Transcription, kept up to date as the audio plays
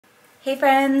Hey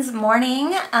friends,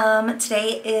 morning.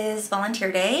 Today is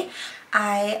volunteer day.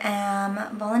 I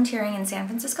am volunteering in San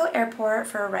Francisco Airport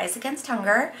for Rise Against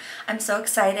Hunger. I'm so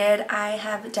excited. I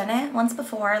have done it once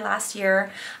before, last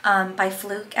year, by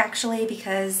fluke actually,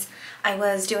 because I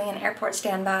was doing an airport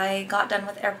standby, got done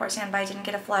with airport standby, didn't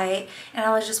get a flight, and I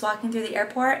was just walking through the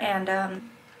airport and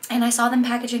I saw them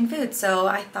packaging food, so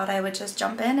I thought I would just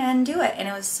jump in and do it, and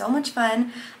it was so much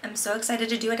fun. I'm so excited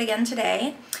to do it again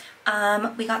today.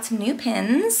 We got some new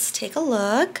pins. Take a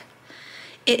look.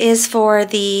 It is for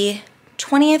the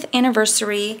 20th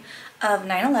anniversary of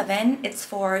 9/11. It's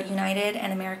for United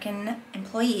and American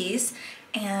employees,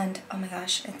 and oh my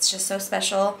gosh, it's just so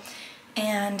special.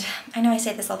 And I know I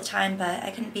say this all the time, but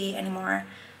I couldn't be any more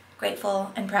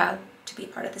grateful and proud to be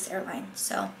part of this airline.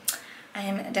 So I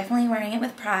am definitely wearing it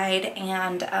with pride,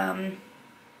 and I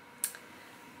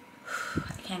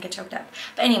can't get choked up.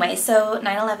 But anyway, so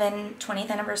 9/11 20th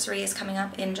anniversary is coming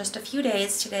up in just a few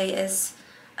days. Today is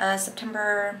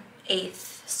September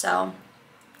 8th. So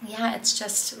yeah, it's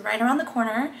just right around the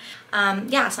corner.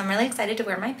 Yeah, so I'm really excited to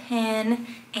wear my pin.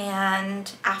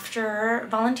 And after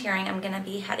volunteering, I'm gonna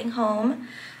be heading home.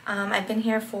 I've been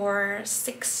here for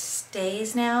 6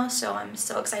 days now, so I'm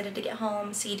so excited to get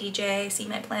home, see DJ, see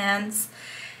my plans,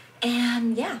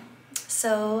 and yeah.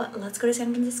 So let's go to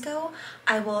San Francisco.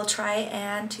 I will try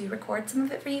and to record some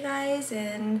of it for you guys,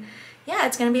 and yeah,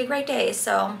 it's gonna be a great day.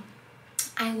 So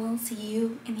I will see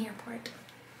you in the airport.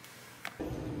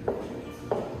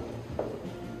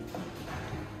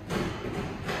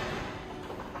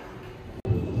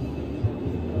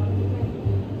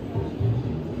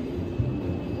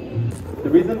 The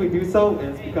reason we do so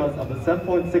is because of the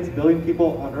 7.6 billion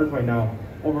people on Earth right now.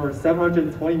 Over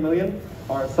 720 million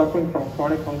are suffering from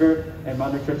chronic hunger and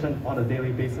malnutrition on a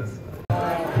daily basis.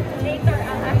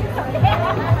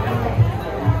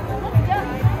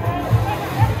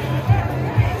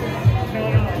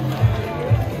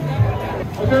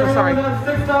 Okay, sorry.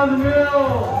 6,000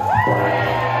 meals!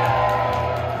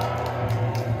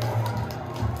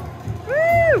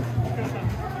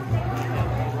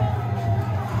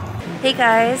 Hey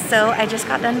guys, so I just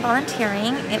got done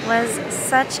volunteering. It was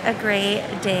such a great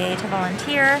day to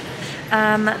volunteer.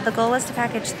 The goal was to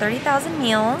package 30,000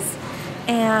 meals,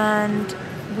 and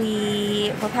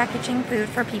we were packaging food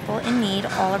for people in need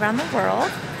all around the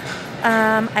world.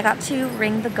 I got to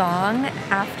ring the gong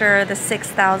after the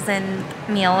 6,000th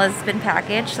meal has been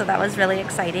packaged, so that was really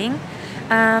exciting.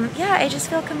 Yeah, I just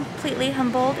feel completely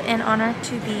humbled and honored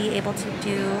to be able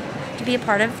to be a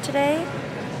part of today.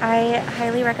 I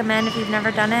highly recommend, if you've never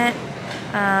done it,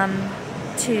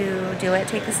 to do it.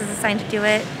 Take this as a sign to do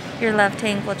it. Your love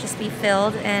tank will just be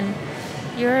filled, and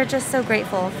you're just so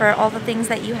grateful for all the things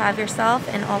that you have yourself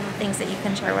and all the things that you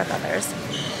can share with others.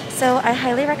 So I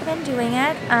highly recommend doing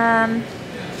it.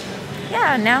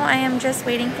 Yeah, now I am just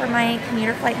waiting for my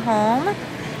commuter flight home.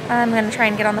 I'm going to try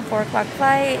and get on the 4 o'clock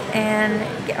flight and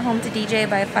get home to DJ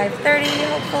by 5:30,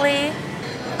 hopefully.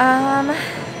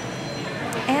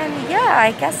 And yeah,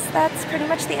 I guess that's pretty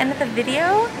much the end of the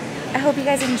video. I hope you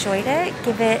guys enjoyed it.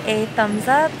 Give it a thumbs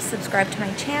up, subscribe to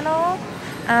my channel,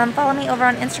 follow me over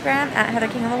on Instagram at Heather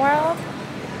King of the World,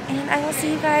 and I will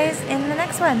see you guys in the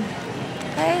next one.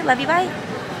 Okay, love you, bye.